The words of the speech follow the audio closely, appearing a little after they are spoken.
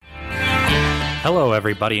Hello,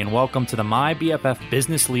 everybody, and welcome to the My BFF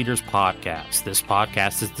Business Leaders Podcast. This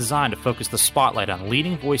podcast is designed to focus the spotlight on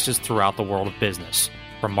leading voices throughout the world of business.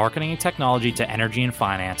 From marketing and technology to energy and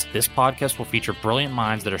finance, this podcast will feature brilliant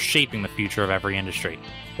minds that are shaping the future of every industry.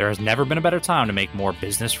 There has never been a better time to make more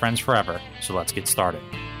business friends forever, so let's get started.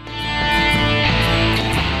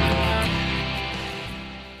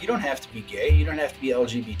 You don't have to be gay. You don't have to be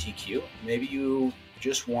LGBTQ. Maybe you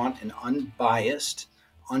just want an unbiased,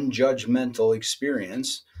 unjudgmental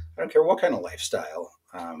experience. I don't care what kind of lifestyle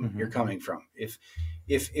you're coming from. If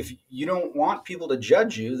you don't want people to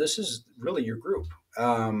judge you, this is really your group.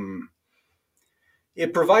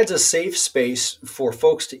 It provides a safe space for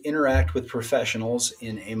folks to interact with professionals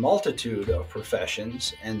in a multitude of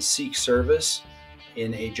professions and seek service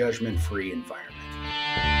in a judgment-free environment.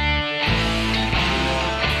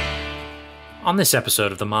 On this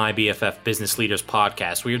episode of the My BFF Business Leaders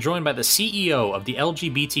Podcast, we are joined by the CEO of the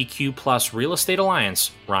LGBTQ Real Estate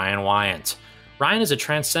Alliance, Ryan Weyandt. Ryan is a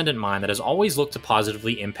transcendent mind that has always looked to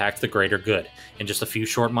positively impact the greater good. In just a few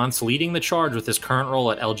short months leading the charge with his current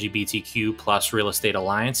role at LGBTQ Real Estate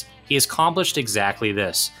Alliance, he has accomplished exactly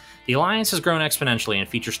this. The Alliance has grown exponentially and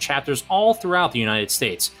features chapters all throughout the United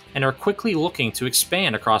States and are quickly looking to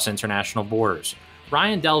expand across international borders.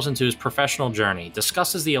 Ryan delves into his professional journey,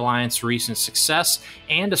 discusses the Alliance's recent success,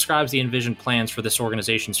 and describes the envisioned plans for this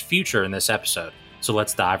organization's future in this episode. So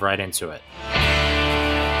let's dive right into it.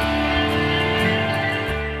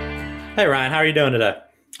 Hey Ryan, how are you doing today?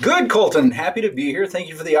 Good, Colton. Happy to be here. Thank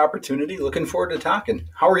you for the opportunity. Looking forward to talking.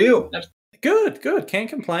 How are you? Good. Can't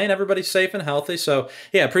complain. Everybody's safe and healthy. So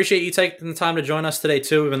appreciate you taking the time to join us today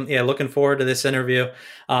too. We've been looking forward to this interview.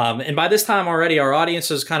 And by this time already, our audience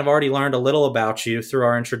has kind of already learned a little about you through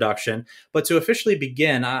our introduction. But to officially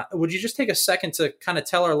begin, would you just take a second to kind of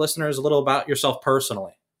tell our listeners a little about yourself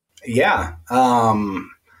personally? Yeah.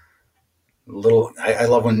 I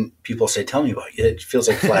love when people say, tell me about you. It feels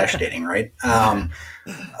like flash dating, right? Well,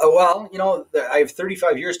 I have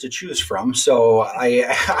 35 years to choose from. So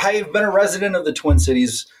I've been a resident of the Twin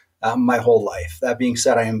Cities my whole life. That being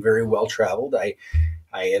said, I am very well traveled. I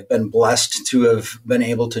have been blessed to have been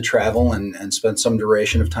able to travel and spend some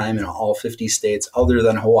duration of time in all 50 states other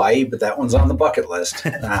than Hawaii, but that one's on the bucket list.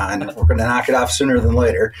 And we're going to knock it off sooner than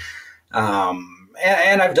later.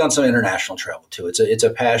 And I've done some international travel too. It's a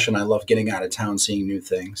passion. I love getting out of town, seeing new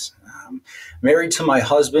things. Married to my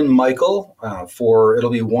husband, Michael, it'll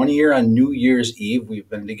be 1 year on New Year's Eve. We've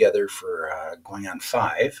been together for going on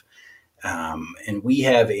 5. And we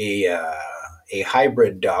have a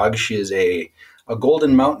hybrid dog. She is a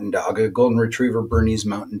golden mountain dog, a golden retriever Bernese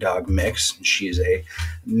mountain dog mix. She's a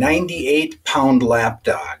 98-pound lap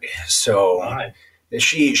dog. So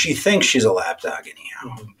she thinks she's a lap dog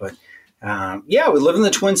anyhow. But we live in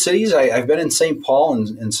the Twin Cities. I've been in St. Paul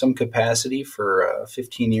in some capacity for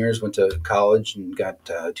 15 years, went to college and got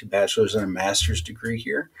 2 bachelor's and a master's degree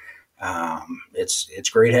here. It's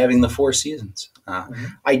great having the 4 seasons.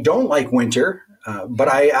 I don't like winter, but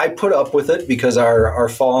I put up with it because our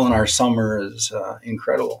fall and our summer is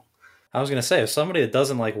incredible. I was going to say, if somebody that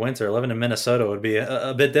doesn't like winter living in Minnesota would be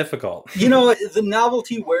a bit difficult. The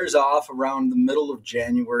novelty wears off around the middle of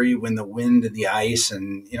January when the wind and the ice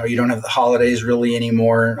and, you don't have the holidays really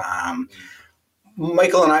anymore.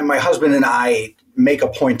 Michael and I, my husband and I, make a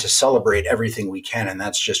point to celebrate everything we can. And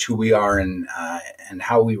that's just who we are and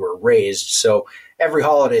how we were raised. So every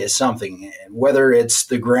holiday is something, whether it's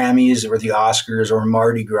the Grammys or the Oscars or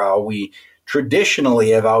Mardi Gras. We traditionally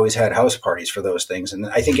have always had house parties for those things. And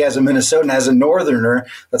I think as a Minnesotan, as a Northerner,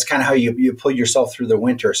 that's kind of how you pull yourself through the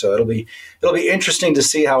winter. So it'll be interesting to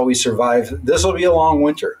see how we survive. This will be a long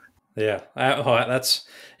winter. Yeah. That's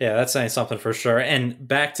saying something for sure. And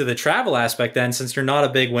back to the travel aspect then, since you're not a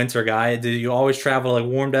big winter guy, do you always travel to like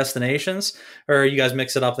warm destinations or you guys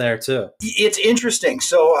mix it up there too? It's interesting.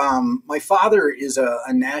 So my father is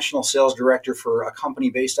a national sales director for a company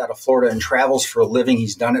based out of Florida and travels for a living.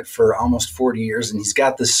 He's done it for almost 40 years and he's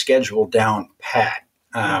got the schedule down pat.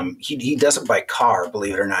 He does it by car,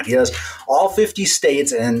 believe it or not. He does all 50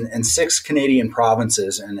 states and 6 Canadian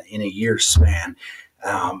provinces in a year's span.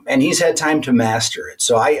 And he's had time to master it.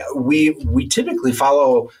 So we typically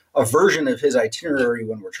follow a version of his itinerary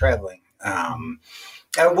when we're traveling. And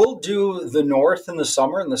we'll do the north in the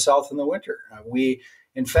summer and the south in the winter.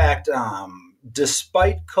 In fact,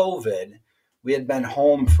 despite COVID, we had been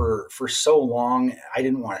home for so long. I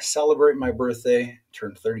didn't want to celebrate my birthday. I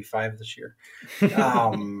turned 35 this year.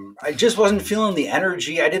 I just wasn't feeling the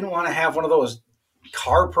energy. I didn't want to have one of those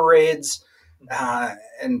car parades.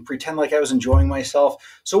 and pretend like I was enjoying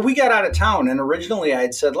myself. So we got out of town, and originally I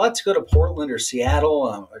had said, let's go to Portland or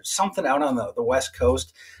Seattle, or something out on the West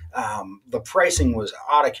Coast. The pricing was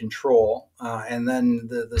out of control. And then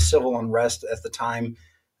the civil unrest at the time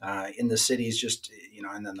in the cities, just,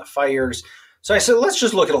 and then the fires. So I said, let's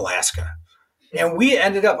just look at Alaska. And we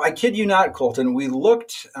ended up, I kid you not, Colton, we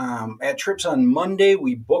looked at trips on Monday.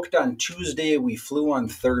 We booked on Tuesday. We flew on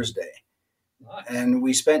Thursday. Nice. And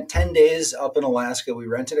we spent 10 days up in Alaska. We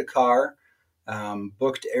rented a car,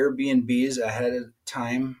 booked Airbnbs ahead of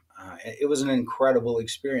time. It was an incredible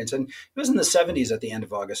experience. And it was in the 70s at the end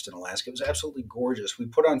of August in Alaska. It was absolutely gorgeous. We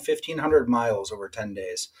put on 1,500 miles over 10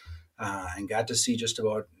 days and got to see just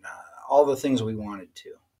about all the things we wanted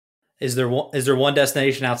to. Is there one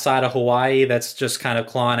destination outside of Hawaii that's just kind of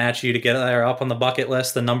clawing at you to get there up on the bucket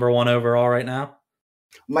list, the number one overall right now?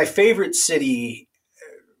 My favorite city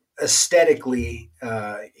aesthetically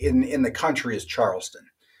in the country is Charleston.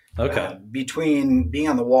 Okay. Between being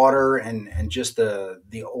on the water and just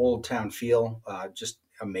the old town feel, just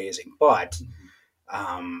amazing. But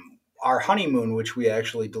our honeymoon, which we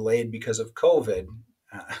actually delayed because of COVID,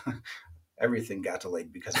 everything got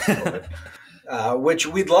delayed because of COVID, which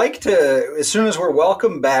we'd like to, as soon as we're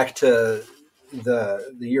welcome back to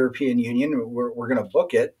the European Union, we're going to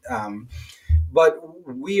book it. But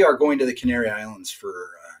we are going to the Canary Islands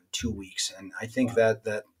for 2 weeks. And I think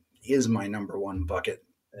that is my number one bucket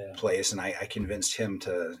place. And I convinced him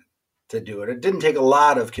to do it. It didn't take a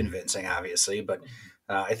lot of convincing, obviously, but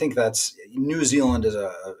I think New Zealand is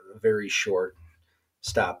a very short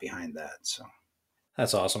stop behind that. So.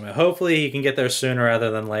 That's awesome. Hopefully he can get there sooner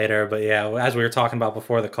rather than later. But yeah, as we were talking about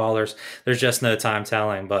before the callers, there's just no time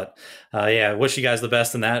telling. But wish you guys the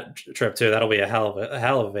best in that trip too. That'll be a hell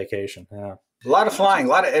of a vacation. Yeah. A lot of flying,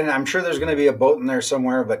 and I'm sure there's going to be a boat in there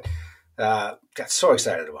somewhere, but got so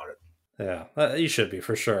excited about it. Yeah, you should be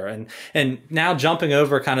for sure. And now jumping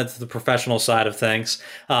over kind of to the professional side of things,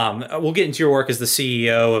 we'll get into your work as the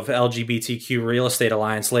CEO of LGBTQ Real Estate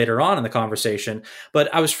Alliance later on in the conversation.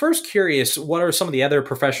 But I was first curious, what are some of the other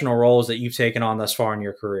professional roles that you've taken on thus far in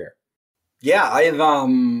your career? Yeah,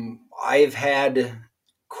 I've had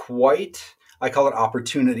quite, I call it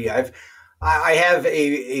opportunity. I have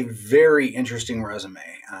a very interesting resume.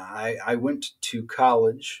 I went to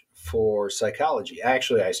college for psychology.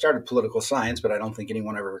 Actually, I started political science, but I don't think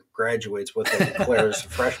anyone ever graduates what they declare as a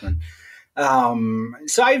freshman.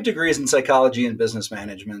 So I have degrees in psychology and business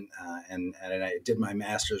management, and I did my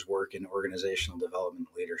master's work in organizational development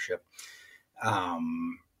leadership.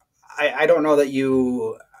 I don't know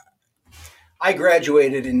that I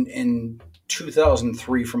graduated in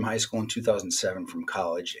 2003 from high school and 2007 from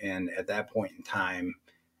college. And at that point in time,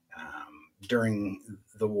 during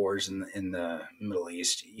the wars in the Middle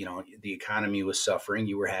East, the economy was suffering.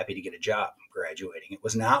 You were happy to get a job graduating. It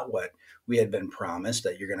was not what we had been promised,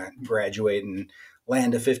 that you're going to graduate and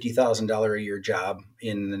land a $50,000 a year job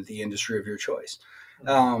in the industry of your choice.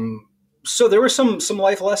 So there were some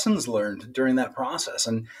life lessons learned during that process.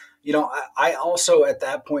 And I also at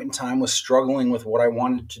that point in time was struggling with what I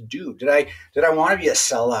wanted to do. Did I want to be a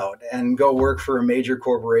sellout and go work for a major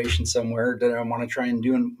corporation somewhere? Did I want to try and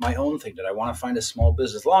do my own thing? Did I want to find a small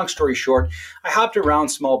business? Long story short, I hopped around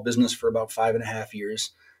small business for about 5.5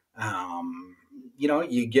 years.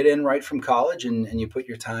 You get in right from college and you put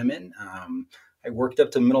your time in. I worked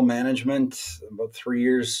up to middle management about 3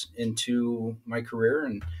 years into my career,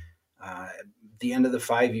 and at the end of the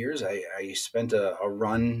 5 years, I spent a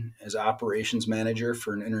run as operations manager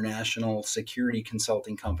for an international security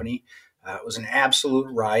consulting company. It was an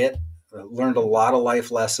absolute riot. Learned a lot of life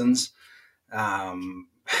lessons.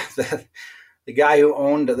 The guy who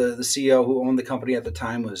owned the CEO who owned the company at the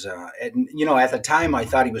time was, at the time I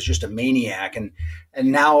thought he was just a maniac, and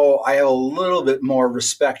now I have a little bit more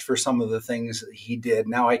respect for some of the things that he did.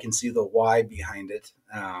 Now I can see the why behind it.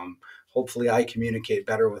 Hopefully I communicate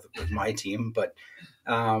better with my team, but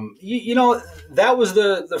that was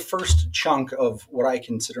the first chunk of what I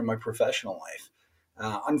consider my professional life.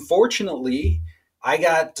 Unfortunately, I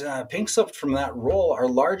got pink slipped from that role. Our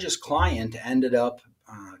largest client ended up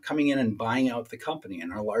coming in and buying out the company,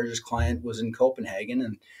 and our largest client was in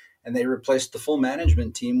Copenhagen, and they replaced the full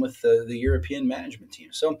management team with the European management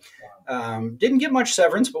team. So didn't get much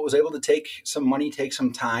severance, but was able to take some money, take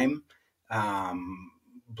some time.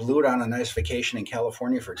 Blew it on a nice vacation in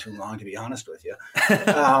California for too long, to be honest with you.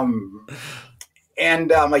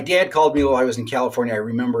 And my dad called me while I was in California. I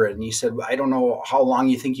remember it. And he said, I don't know how long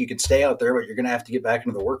you think you could stay out there, but you're going to have to get back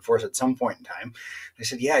into the workforce at some point in time. I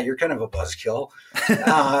said, yeah, you're kind of a buzzkill.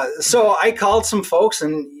 So I called some folks.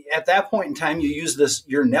 And at that point in time, you use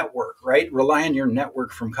your network, right? Rely on your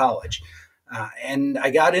network from college. And I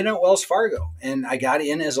got in at Wells Fargo, and I got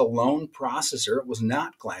in as a loan processor. It was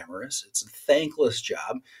not glamorous. It's a thankless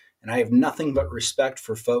job. And I have nothing but respect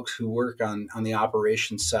for folks who work on the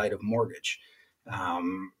operations side of mortgage.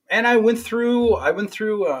 And I went through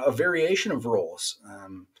a variation of roles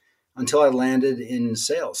until I landed in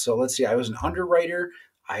sales. So let's see, I was an underwriter.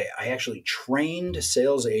 I actually trained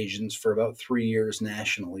sales agents for about 3 years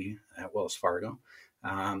nationally at Wells Fargo.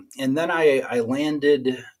 And then I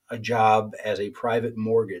landed a job as a private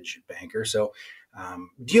mortgage banker. So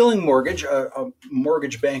dealing mortgage, a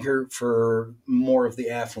mortgage banker for more of the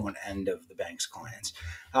affluent end of the bank's clients.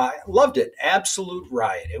 Loved it. Absolute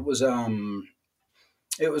riot. It was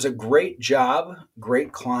a great job,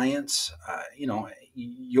 great clients.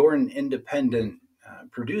 You're an independent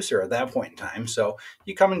producer at that point in time. So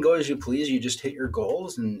you come and go as you please. You just hit your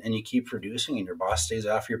goals and you keep producing, and your boss stays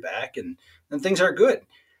off your back, and things are good.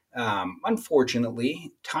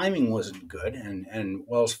 Unfortunately, timing wasn't good, and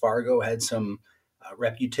Wells Fargo had some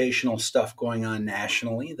reputational stuff going on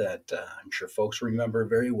nationally that I'm sure folks remember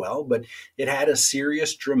very well, but it had a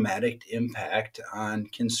serious, dramatic impact on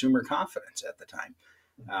consumer confidence at the time.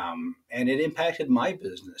 And it impacted my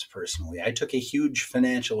business personally. I took a huge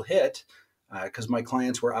financial hit because my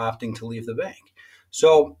clients were opting to leave the bank.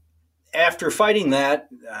 So after fighting that,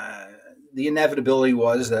 the inevitability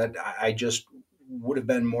was that I just would have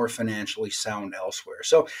been more financially sound elsewhere.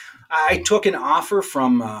 So I took an offer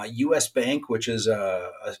from U.S. Bank, which is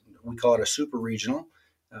we call it a super regional,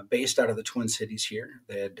 based out of the Twin Cities here.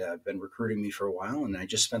 They had been recruiting me for a while, and I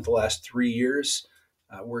just spent the last 3 years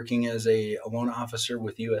working as a loan officer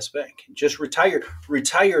with U.S. Bank. Just retired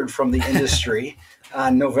from the industry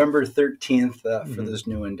on November 13th for this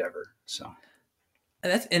new endeavor. So,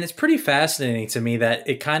 and it's pretty fascinating to me that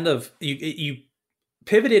it kind of you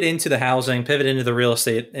pivoted into the housing, pivoted into the real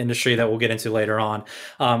estate industry that we'll get into later on,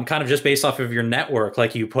 kind of just based off of your network,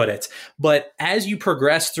 like you put it. But as you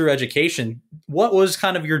progressed through education, what was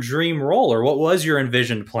kind of your dream role, or what was your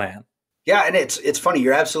envisioned plan? Yeah, and it's funny.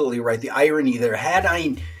 You're absolutely right. The irony there.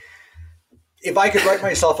 If I could write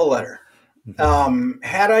myself a letter,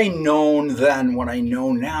 had I known then what I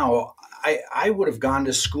know now, I would have gone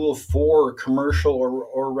to school for commercial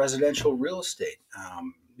or residential real estate.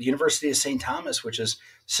 The University of St. Thomas, which is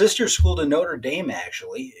sister school to Notre Dame,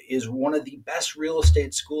 actually, is one of the best real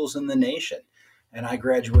estate schools in the nation. And I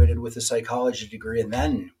graduated with a psychology degree and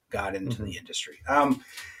then got into the industry.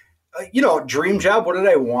 Dream job. What did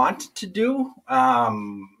I want to do?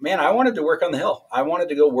 Man, I wanted to work on the Hill. I wanted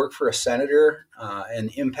to go work for a senator and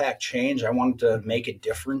impact change. I wanted to make a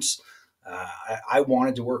difference. I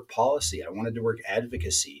wanted to work policy. I wanted to work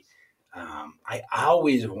advocacy. I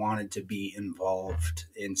always wanted to be involved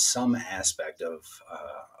in some aspect of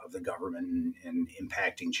the government and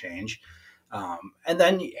impacting change. And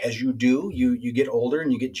then as you do, you get older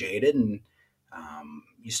and you get jaded, and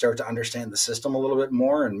you start to understand the system a little bit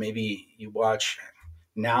more, and maybe you watch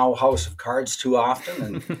now House of Cards too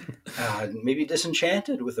often, and maybe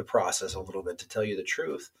disenchanted with the process a little bit, to tell you the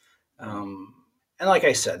truth. And like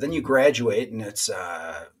I said, then you graduate, and it's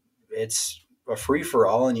a free for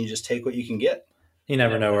all, and you just take what you can get. You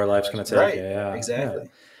never know where life's going to take you. Yeah, exactly. Yeah.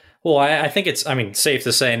 Well, I think it's, safe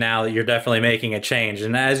to say now that you're definitely making a change.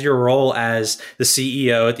 And as your role as the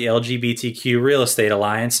CEO at the LGBTQ Real Estate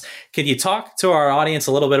Alliance, can you talk to our audience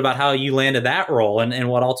a little bit about how you landed that role and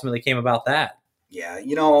what ultimately came about that? Yeah,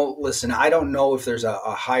 listen, I don't know if there's a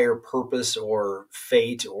higher purpose or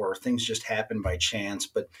fate or things just happen by chance,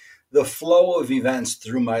 but the flow of events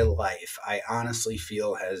through my life, I honestly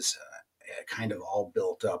feel has kind of all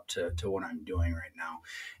built up to what I'm doing right now.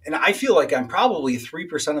 And I feel like I'm probably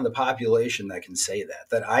 3% of the population that can say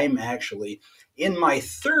that I'm actually in my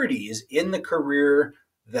 30s in the career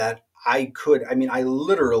that I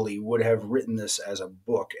literally would have written this as a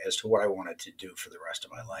book as to what I wanted to do for the rest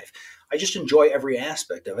of my life. I just enjoy every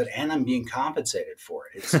aspect of it, and I'm being compensated for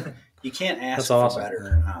it. You can't ask for awesome.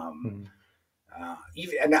 better.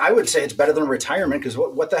 And I would say it's better than retirement, because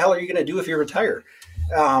what the hell are you going to do if you retire?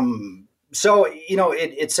 So,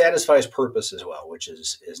 it satisfies purpose as well, which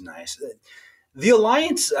is nice. The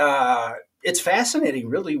Alliance, it's fascinating,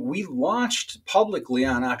 really. We launched publicly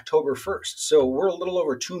on October 1st. So we're a little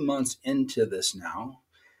over 2 months into this now.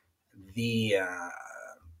 The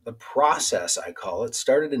process, I call it,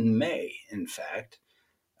 started in May, in fact,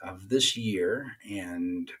 of this year.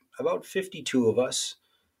 And about 52 of us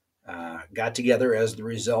got together as the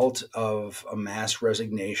result of a mass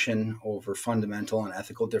resignation over fundamental and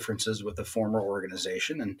ethical differences with the former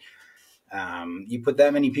organization. And you put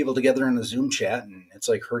that many people together in a Zoom chat, and it's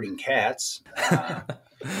like herding cats.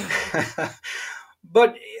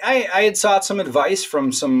 But I had sought some advice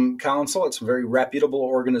from some counsel at some very reputable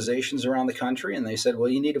organizations around the country, and they said, well,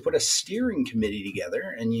 you need to put a steering committee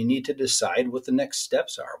together, and you need to decide what the next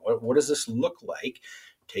steps are. What does this look like?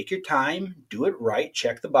 Take your time, do it right,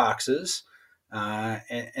 check the boxes,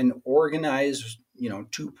 and organize,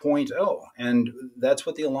 2.0. And that's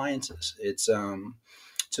what the Alliance is. It's an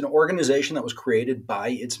organization that was created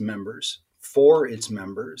by its members, for its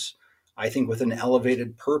members, I think with an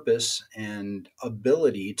elevated purpose and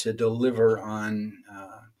ability to deliver on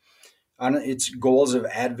its goals of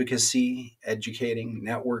advocacy, educating,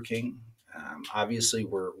 networking. Obviously,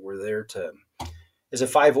 we're there to, as a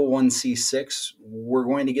 501c6, we're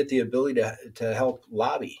going to get the ability to help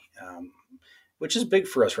lobby, which is big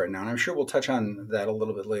for us right now. And I'm sure we'll touch on that a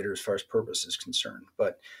little bit later as far as purpose is concerned.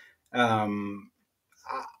 But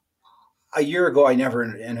a year ago, I never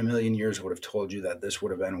in a million years would have told you that this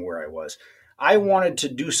would have been where I was. I wanted to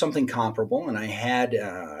do something comparable, and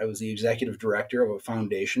I was the executive director of a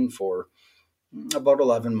foundation for about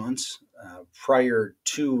 11 months prior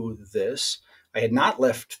to this. I had not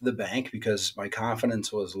left the bank because my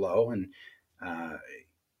confidence was low and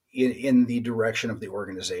in the direction of the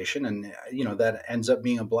organization. And, that ends up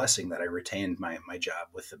being a blessing that I retained my job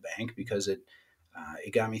with the bank because it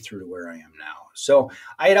got me through to where I am now. So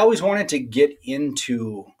I had always wanted to get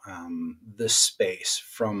into this space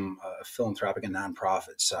from a philanthropic and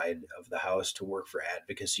nonprofit side of the house, to work for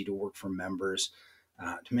advocacy, to work for members,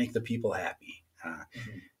 to make the people happy.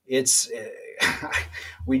 It's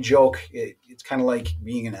we joke, it's kind of like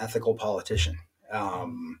being an ethical politician.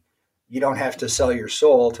 You don't have to sell your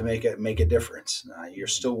soul to make a difference. You're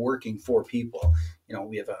still working for people.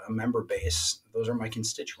 We have a member base. Those are my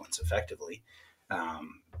constituents, effectively.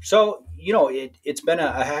 So it's been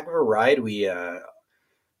a heck of a ride. We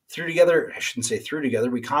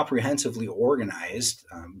we comprehensively organized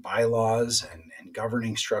bylaws and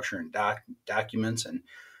governing structure and documents, and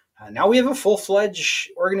now we have a full-fledged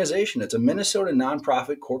organization. It's a Minnesota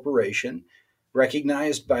nonprofit corporation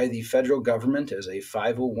recognized by the federal government as a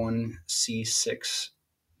 501c6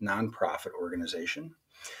 nonprofit organization.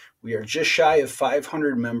 We are just shy of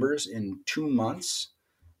 500 members in 2 months.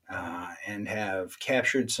 And have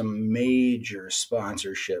captured some major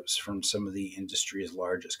sponsorships from some of the industry's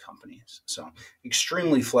largest companies. So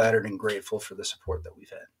extremely flattered and grateful for the support that we've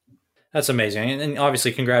had. That's amazing. And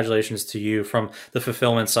obviously, congratulations to you from the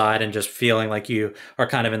fulfillment side and just feeling like you are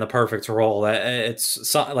kind of in the perfect role.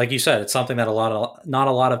 It's like you said, it's something that not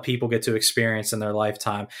a lot of people get to experience in their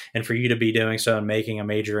lifetime. And for you to be doing so and making a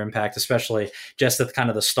major impact, especially just at kind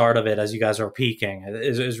of the start of it as you guys are peaking,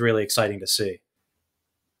 is really exciting to see.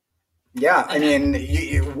 Yeah, I mean,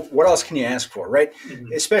 what else can you ask for, right?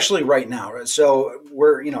 Mm-hmm. Especially right now. So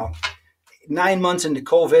we're, 9 months into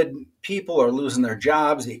COVID, people are losing their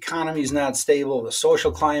jobs. The economy is not stable. The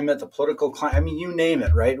social climate, the political climate, I mean, you name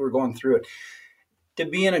it, right? We're going through it. To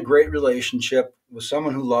be in a great relationship with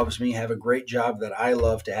someone who loves me, have a great job that I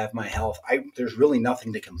love, to have my health, there's really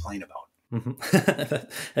nothing to complain about.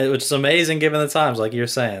 Mm-hmm. Which is amazing given the times, like you're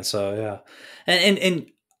saying. So, yeah.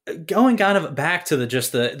 And going kind of back to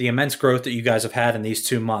the immense growth that you guys have had in these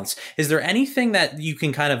 2 months, is there anything that you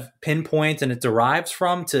can kind of pinpoint and it derives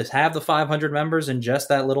from to have the 500 members in just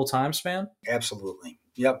that little time span? Absolutely.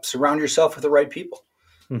 Yep. Surround yourself with the right people.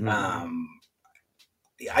 Mm-hmm.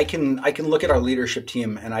 I can look at our leadership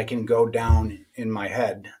team and I can go down in my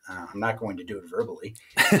head. I'm not going to do it verbally,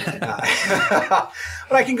 but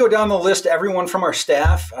I can go down the list. Everyone from our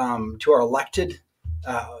staff to our elected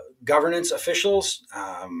governance officials,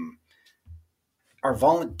 our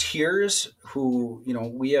volunteers who,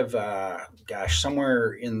 we have,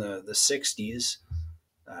 somewhere in the 60s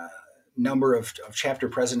number of chapter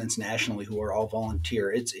presidents nationally who are all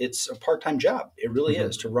volunteer. It's a part-time job. It really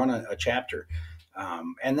is to run a chapter.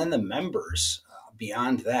 And then the members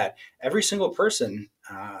beyond that, every single person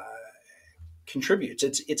contributes.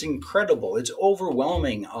 It's incredible. It's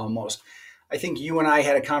overwhelming almost. I think you and I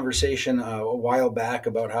had a conversation a while back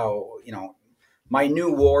about how, my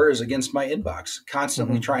new war is against my inbox,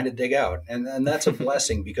 constantly trying to dig out. And that's a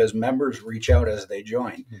blessing because members reach out as they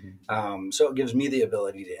join. So it gives me the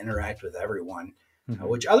ability to interact with everyone,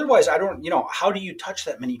 which otherwise I don't, how do you touch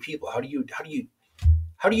that many people? How do you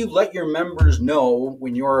let your members know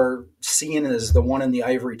when you're seen as the one in the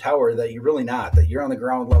ivory tower that you're really not, that you're on the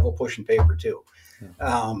ground level pushing paper too?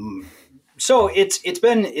 So it's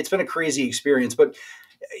been a crazy experience, but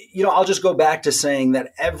I'll just go back to saying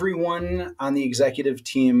that everyone on the executive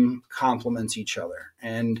team complements each other,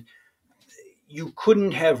 and you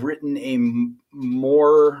couldn't have written a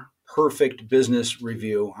more perfect business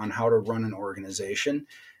review on how to run an organization.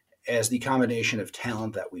 as the combination of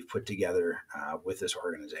talent that we've put together with this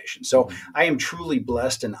organization. So I am truly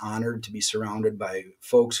blessed and honored to be surrounded by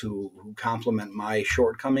folks who complement my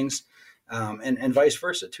shortcomings, and vice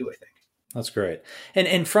versa too, I think. That's great.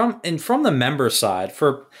 And from the member side,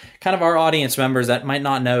 for kind of our audience members that might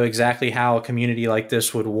not know exactly how a community like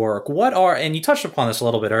this would work, and you touched upon this a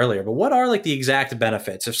little bit earlier, but what are like the exact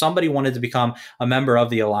benefits? If somebody wanted to become a member of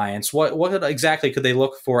the Alliance, what exactly could they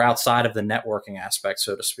look for outside of the networking aspect,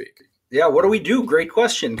 so to speak? Yeah, what do we do? Great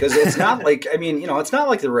question. Because it's not like, it's not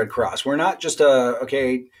like the Red Cross. We're not just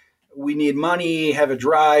we need money, have a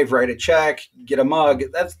drive, write a check, get a mug.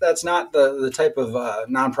 That's not the type of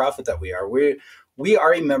nonprofit that we are. We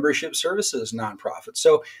are a membership services nonprofit.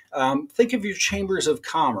 So think of your chambers of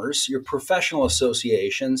commerce, your professional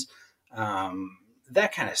associations,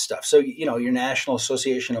 that kind of stuff. So, your National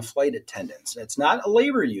Association of Flight Attendants. It's not a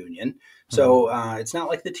labor union. So it's not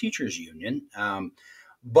like the teachers union.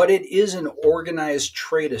 But it is an organized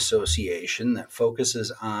trade association that focuses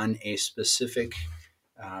on a specific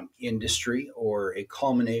industry or a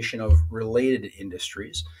culmination of related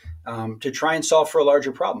industries to try and solve for a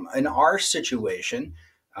larger problem. In our situation,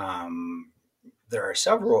 there are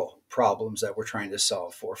several problems that we're trying to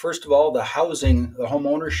solve for. First of all, the home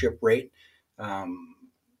ownership rate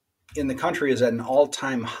in the country is at an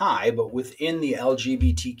all-time high, but within the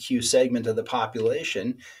LGBTQ segment of the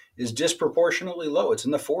population is disproportionately low. It's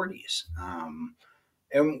in the 40s.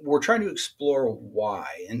 And we're trying to explore why.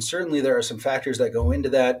 And certainly there are some factors that go into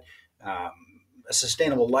that. A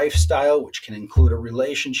sustainable lifestyle, which can include a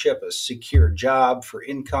relationship, a secure job for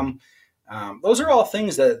income. Those are all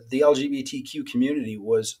things that the LGBTQ community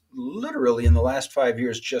was literally in the last 5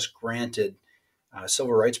 years just granted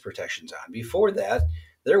civil rights protections on. Before that,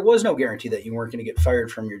 there was no guarantee that you weren't going to get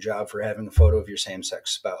fired from your job for having a photo of your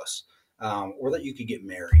same-sex spouse. Or that you could get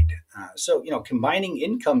married. So, combining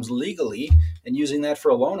incomes legally and using that for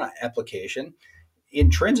a loan application,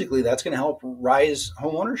 intrinsically, that's going to help rise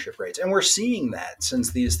home ownership rates. And we're seeing that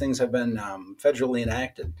since these things have been federally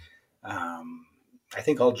enacted, I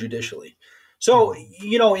think all judicially. So,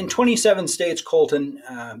 in 27 states, Colton,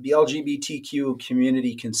 the LGBTQ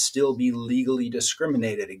community can still be legally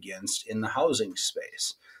discriminated against in the housing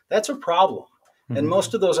space. That's a problem. And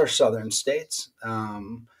most of those are southern states.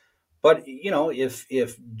 But,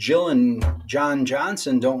 if Jill and John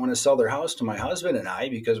Johnson don't want to sell their house to my husband and I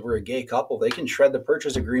because we're a gay couple, they can shred the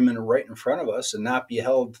purchase agreement right in front of us and not be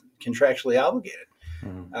held contractually obligated,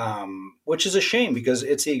 which is a shame because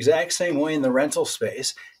it's the exact same way in the rental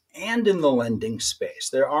space and in the lending space.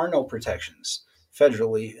 There are no protections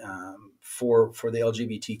federally for the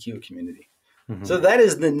LGBTQ community. So that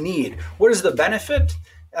is the need. What is the benefit?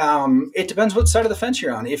 It depends what side of the fence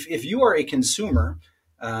you're on. If you are a consumer,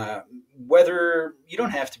 whether you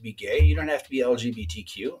don't have to be gay, you don't have to be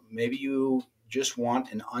LGBTQ. Maybe you just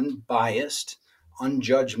want an unbiased,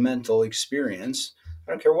 unjudgmental experience.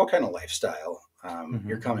 I don't care what kind of lifestyle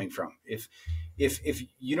you're coming from. If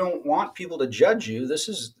you don't want people to judge you, this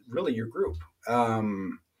is really your group.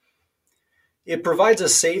 It provides a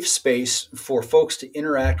safe space for folks to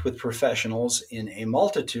interact with professionals in a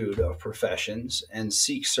multitude of professions and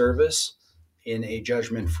seek service in a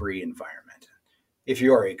judgment-free environment. If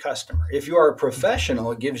you are a customer, if you are a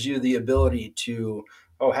professional, it gives you the ability to,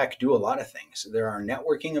 do a lot of things. There are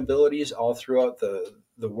networking abilities all throughout the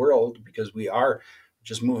world because we are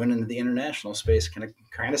just moving into the international space,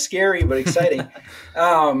 kind of scary, but exciting.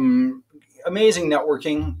 Amazing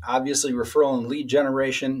networking, obviously referral and lead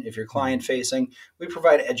generation. If you're client facing, we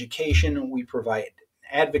provide education. We provide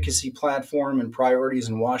advocacy platform and priorities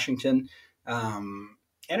in Washington.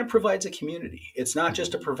 And it provides a community. It's not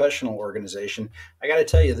just a professional organization. I got to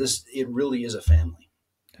tell you, it really is a family.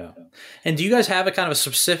 Yeah. And do you guys have a kind of a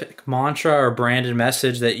specific mantra or branded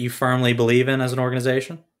message that you firmly believe in as an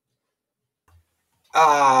organization?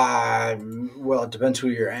 Well, it depends who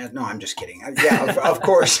you're at. No, I'm just kidding. Yeah, of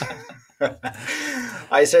course.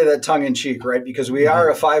 I say that tongue in cheek, right? Because we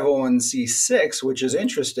are a 501c6, which is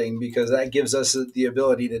interesting because that gives us the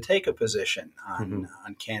ability to take a position on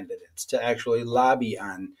candidates, to actually lobby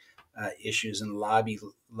on issues and lobby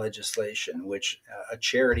legislation, which a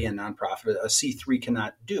charity and nonprofit, a C3,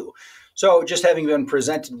 cannot do. So just having been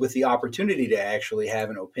presented with the opportunity to actually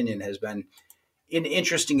have an opinion has been an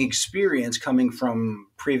interesting experience coming from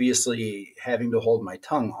previously having to hold my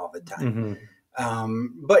tongue all the time.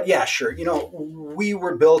 But yeah, sure. We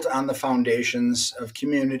were built on the foundations of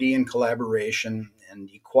community and collaboration and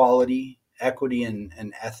equality, equity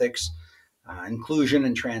and ethics, inclusion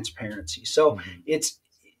and transparency. So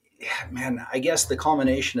I guess the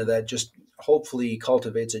culmination of that just hopefully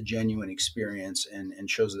cultivates a genuine experience and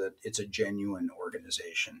shows that it's a genuine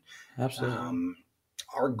organization. Absolutely.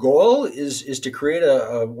 Our goal is to create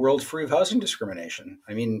a world free of housing discrimination.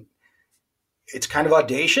 I mean, it's kind of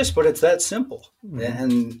audacious, but it's that simple. Mm-hmm.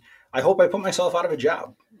 And I hope I put myself out of a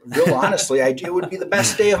job. Real honestly, it would be the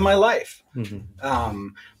best day of my life. Mm-hmm.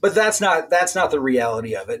 But that's not the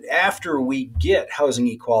reality of it. After we get housing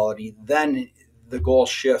equality, then the goal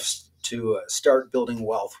shifts to start building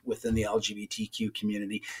wealth within the LGBTQ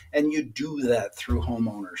community, and you do that through home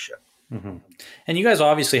ownership. Mm-hmm. And you guys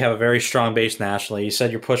obviously have a very strong base nationally. You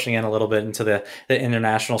said you're pushing in a little bit into the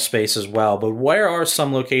international space as well. But where are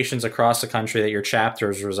some locations across the country that your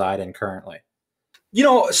chapters reside in currently?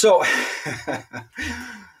 So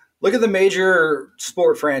look at the major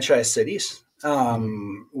sport franchise cities.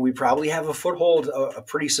 We probably have a foothold, a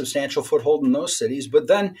pretty substantial foothold in those cities. But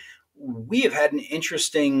then we have had an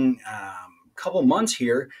interesting couple months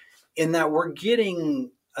here in that we're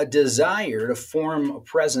getting a desire to form a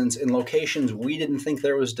presence in locations we didn't think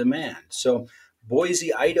there was demand. So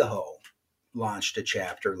Boise, Idaho launched a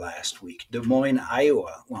chapter last week. Des Moines,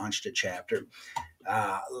 Iowa launched a chapter.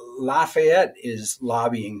 Lafayette is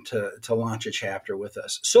lobbying to launch a chapter with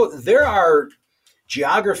us. So there are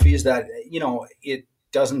geographies that, it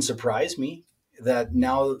doesn't surprise me that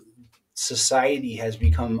now society has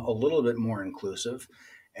become a little bit more inclusive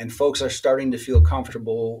and folks are starting to feel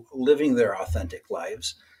comfortable living their authentic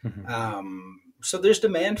lives. Mm-hmm. So there's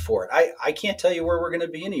demand for it. I can't tell you where we're going to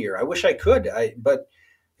be in a year. I wish I could, but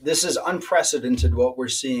this is unprecedented what we're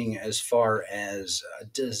seeing as far as a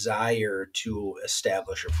desire to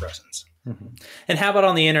establish a presence. Mm-hmm. And how about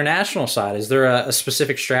on the international side? Is there a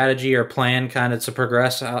specific strategy or plan kind of to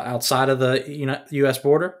progress outside of the U.S.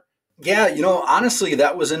 border? Yeah, honestly,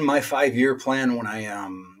 that was in my 5-year plan when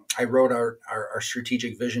I wrote our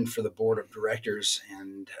strategic vision for the board of directors,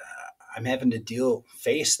 and I'm having to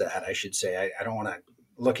face that, I should say. I don't want to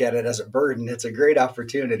look at it as a burden. It's a great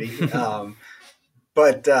opportunity.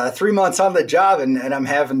 But 3 months on the job, and I'm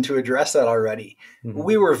having to address that already. Mm-hmm.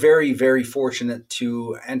 We were very, very fortunate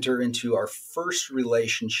to enter into our first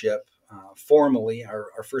relationship, formally,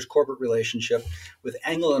 our first corporate relationship with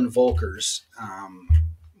Engel & Volkers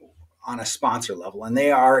on a sponsor level. And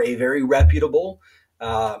they are a very reputable,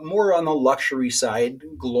 more on the luxury side,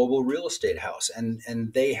 global real estate house.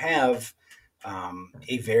 And they have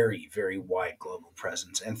a very, very wide global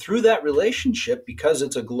presence. And through that relationship, because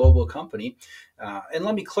it's a global company, and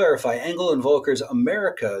let me clarify, Engel & Volkers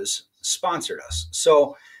Americas sponsored us.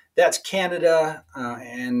 So that's Canada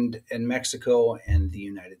and Mexico and the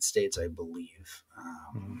United States, I believe.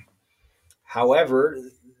 However,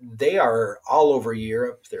 they are all over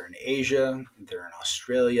Europe. They're in Asia. They're in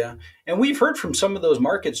Australia. And we've heard from some of those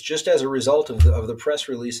markets just as a result of the press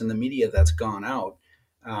release and the media that's gone out,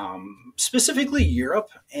 specifically Europe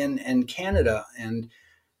and Canada. And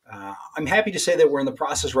I'm happy to say that we're in the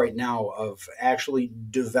process right now of actually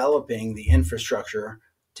developing the infrastructure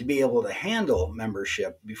to be able to handle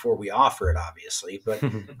membership before we offer it, obviously. But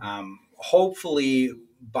hopefully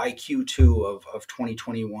by Q2 of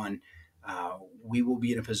 2021, we will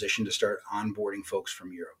be in a position to start onboarding folks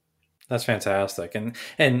from Europe. That's fantastic.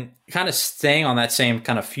 And kind of staying on that same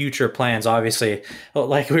kind of future plans, obviously,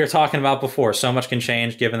 like we were talking about before, so much can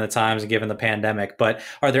change given the times and given the pandemic. But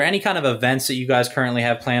are there any kind of events that you guys currently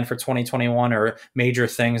have planned for 2021 or major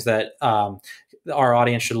things that our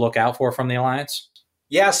audience should look out for from the Alliance?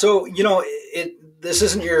 Yeah. So, this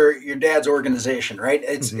isn't your dad's organization, right?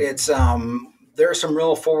 It's there are some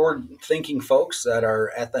real forward-thinking folks that are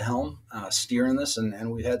at the helm steering this,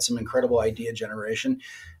 and we've had some incredible idea generation.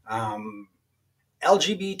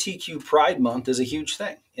 LGBTQ Pride Month is a huge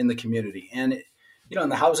thing in the community, and in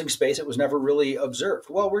the housing space, it was never really observed.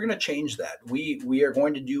 Well, we're going to change that. We are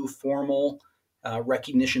going to do formal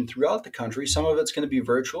recognition throughout the country. Some of it's going to be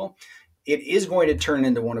virtual. It is going to turn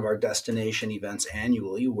into one of our destination events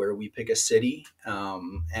annually, where we pick a city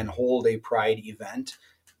and hold a Pride event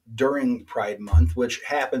during Pride Month, which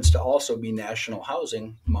happens to also be National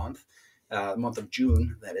Housing Month, month of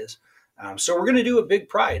June, that is. So we're going to do a big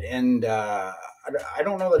Pride, and I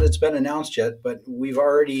don't know that it's been announced yet, but we've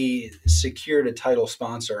already secured a title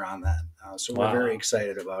sponsor on that. So we're very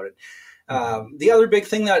excited about it. The other big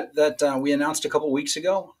thing that we announced a couple weeks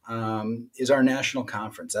ago is our national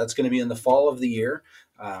conference. That's going to be in the fall of the year.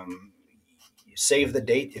 Save the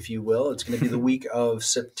date, if you will. It's going to be the week of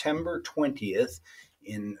September 20th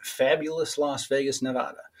in fabulous Las Vegas,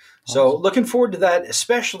 Nevada. Awesome. So looking forward to that,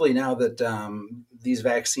 especially now that these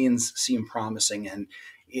vaccines seem promising, and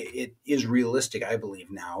it is realistic, I believe,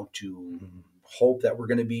 now to hope that we're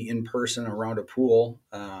going to be in person around a pool,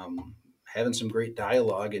 having some great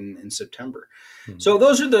dialogue in September. Mm-hmm. So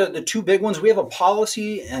those are the two big ones. We have a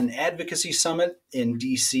policy and advocacy summit in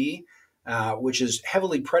DC, which is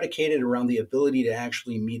heavily predicated around the ability to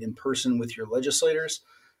actually meet in person with your legislators.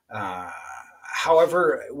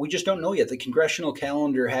 However, we just don't know yet. The congressional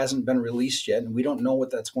calendar hasn't been released yet, and we don't know what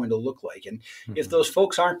that's going to look like. And if those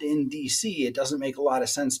folks aren't in D.C., it doesn't make a lot of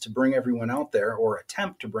sense to bring everyone out there or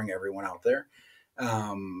attempt to bring everyone out there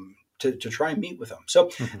to try and meet with them. So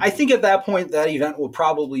I think at that point, that event will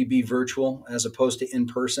probably be virtual as opposed to in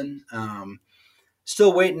person.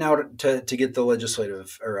 Still waiting out to get the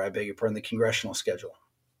the congressional schedule.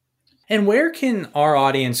 And where can our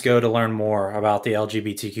audience go to learn more about the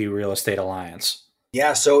LGBTQ Real Estate Alliance?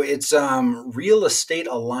 Yeah, so it's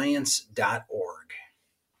realestatealliance.org.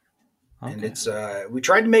 Okay. And it's we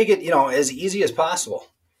tried to make it, as easy as possible.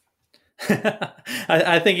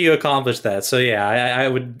 I think you accomplished that. So yeah, I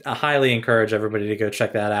would highly encourage everybody to go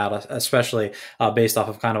check that out, especially based off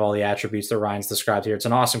of kind of all the attributes that Ryan's described here. It's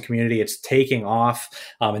an awesome community. It's taking off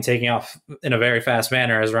and taking off in a very fast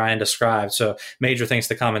manner, as Ryan described. So major things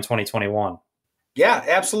to come in 2021. Yeah,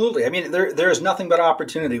 absolutely. I mean, there is nothing but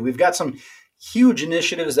opportunity. We've got some huge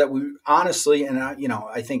initiatives that we honestly, and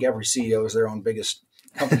I think every CEO is their own biggest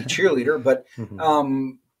company cheerleader, but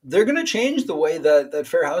they're going to change the way that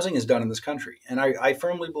fair housing is done in this country. And I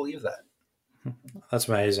firmly believe that. That's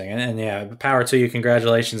amazing. And yeah, power to you.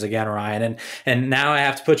 Congratulations again, Ryan. And now I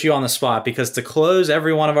have to put you on the spot because to close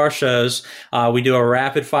every one of our shows, we do a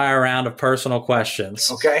rapid fire round of personal questions.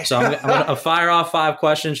 Okay. So I'm going to fire off 5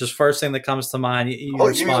 questions. Just first thing that comes to mind. Give me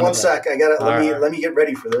one sec. I got it. Let me get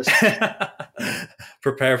ready for this.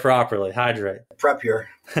 Prepare properly. Hydrate. Prep here.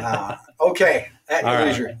 Okay. At your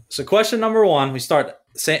leisure. So question number 1, we start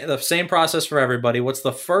the same process for everybody. What's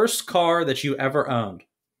the first car that you ever owned?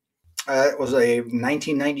 It was a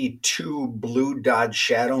 1992 blue Dodge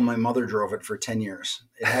Shadow. My mother drove it for 10 years.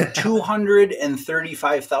 It had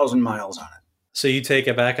 235,000 miles on it. So you take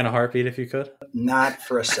it back in a heartbeat if you could? Not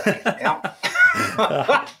for a second. Yeah.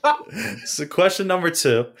 So question number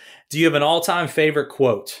 2, do you have an all-time favorite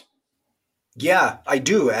quote? Yeah, I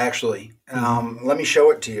do actually. Let me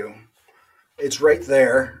show it to you. It's right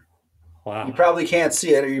there. Wow. You probably can't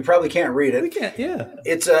see it, or you probably can't read it. We can't. Yeah.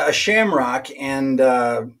 It's a shamrock, and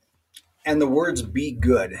the words "Be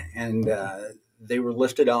good," and they were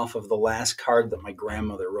lifted off of the last card that my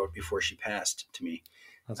grandmother wrote before she passed to me.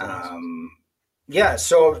 That's awesome. Yeah,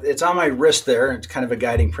 so it's on my wrist there. It's kind of a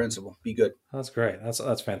guiding principle. Be good. That's great.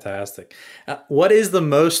 That's fantastic. What's the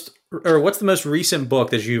most recent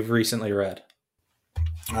book that you've recently read?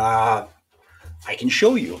 I can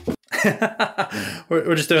show you.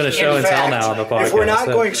 We're just doing a show and tell now on the podcast. If we're not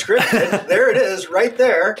going scripted, there it is, right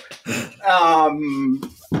there. I'm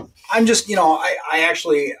just, I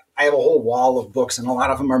have a whole wall of books, and a lot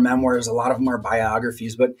of them are memoirs, a lot of them are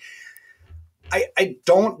biographies, but I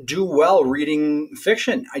don't do well reading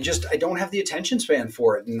fiction. I don't have the attention span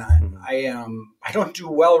for it, and I don't do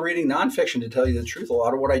well reading nonfiction, to tell you the truth. A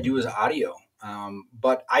lot of what I do is audio,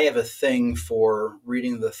 but I have a thing for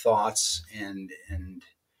reading the thoughts and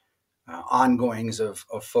ongoings of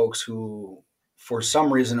folks who, for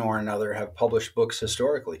some reason or another, have published books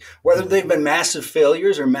historically. Whether they've been massive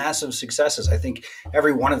failures or massive successes, I think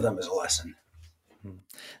every one of them is a lesson.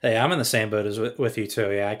 Hey, I'm in the same boat as with you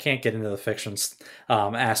too. Yeah, I can't get into the fiction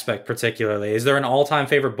aspect particularly. Is there an all-time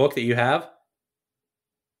favorite book that you have?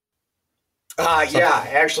 Yeah,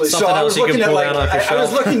 actually. So I was looking at I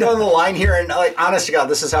was looking down the line here, and honest to God,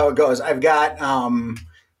 this is how it goes. I've got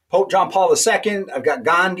Pope John Paul II. I've got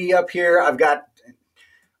Gandhi up here. I've got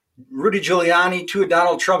Rudy Giuliani, 2 of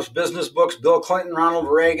Donald Trump's business books, Bill Clinton, Ronald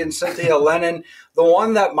Reagan, Cynthia Lennon. The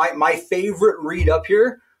one that my favorite read up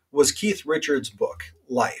here was Keith Richards' book,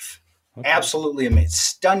 Life. Okay. Absolutely amazing.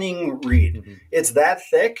 Stunning read. Mm-hmm. It's that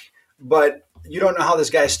thick, but you don't know how this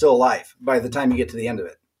guy's still alive by the time you get to the end of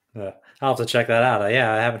it. Yeah. I'll have to check that out.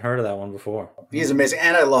 Yeah, I haven't heard of that one before. He's amazing.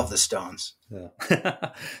 And I love the Stones. Yeah.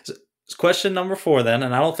 So, question number 4 then,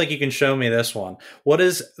 and I don't think you can show me this one. What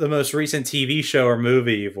is the most recent TV show or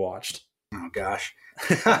movie you've watched? Oh, gosh.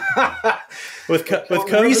 with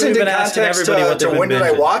COVID, we've been asking everybody what they've been when did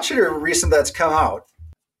I binging. watch it, or recent that's come out?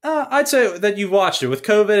 I'd say that you've watched it. With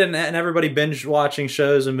COVID and everybody binge watching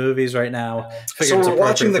shows and movies right now. So we're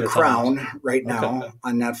watching The Crown right now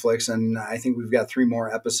on Netflix, and I think we've got 3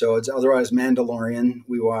 more episodes. Otherwise, Mandalorian,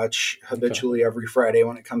 we watch habitually every Friday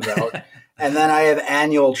when it comes out. And then I have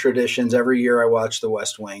annual traditions. Every year I watch The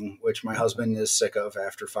West Wing, which my husband is sick of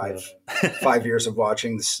after 5 years of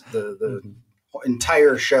watching the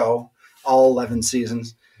entire show, all 11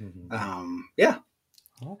 seasons. Yeah.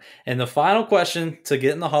 And the final question to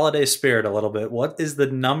get in the holiday spirit a little bit, what is the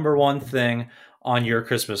number one thing on your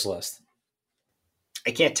Christmas list?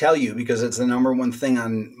 I can't tell you because it's the number one thing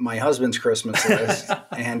on my husband's Christmas list,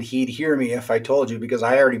 and he'd hear me if I told you because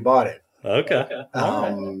I already bought it. Okay.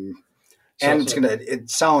 And it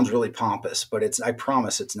sounds really pompous, but I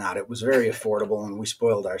promise it's not. It was very affordable, and we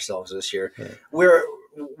spoiled ourselves this year. Yeah.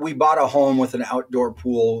 We bought a home with an outdoor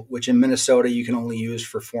pool, which in Minnesota you can only use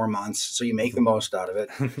for 4 months. So you make the most out of it.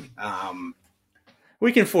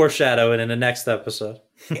 We can foreshadow it in the next episode.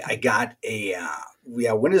 I got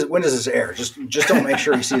when does this air? Just don't make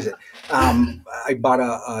sure he sees it. I bought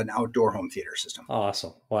an outdoor home theater system.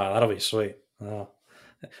 Awesome. Wow. That'll be sweet. Wow.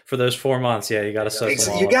 For those 4 months. Yeah. You got to set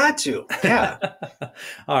them all You up. got to. Yeah.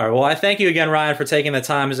 All right. Well, I thank you again, Ryan, for taking the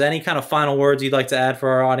time. Is there any kind of final words you'd like to add for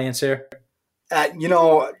our audience here?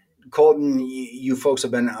 Colton, you folks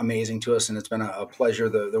have been amazing to us, and it's been a pleasure.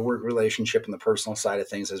 The work relationship and the personal side of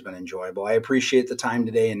things has been enjoyable. I appreciate the time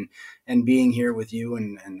today and being here with you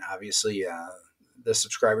and obviously the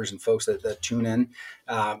subscribers and folks that tune in.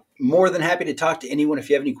 More than happy to talk to anyone. If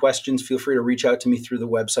you have any questions, feel free to reach out to me through the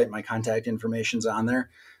website. My contact information's on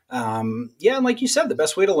there. And like you said, the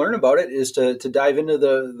best way to learn about it is to dive into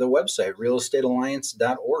the website,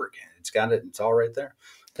 realestatealliance.org. It's all right there.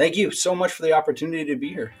 Thank you so much for the opportunity to be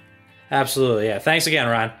here. Absolutely. Yeah. Thanks again,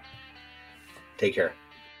 Ryan. Take care.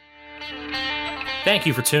 Thank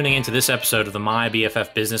you for tuning into this episode of the My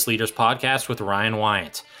BFF Business Leaders Podcast with Ryan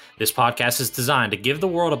Weyandt. This podcast is designed to give the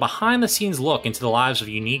world a behind-the-scenes look into the lives of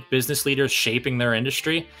unique business leaders shaping their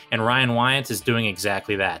industry, and Ryan Weyandt is doing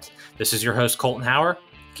exactly that. This is your host, Colton Hauer.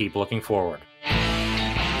 Keep looking forward.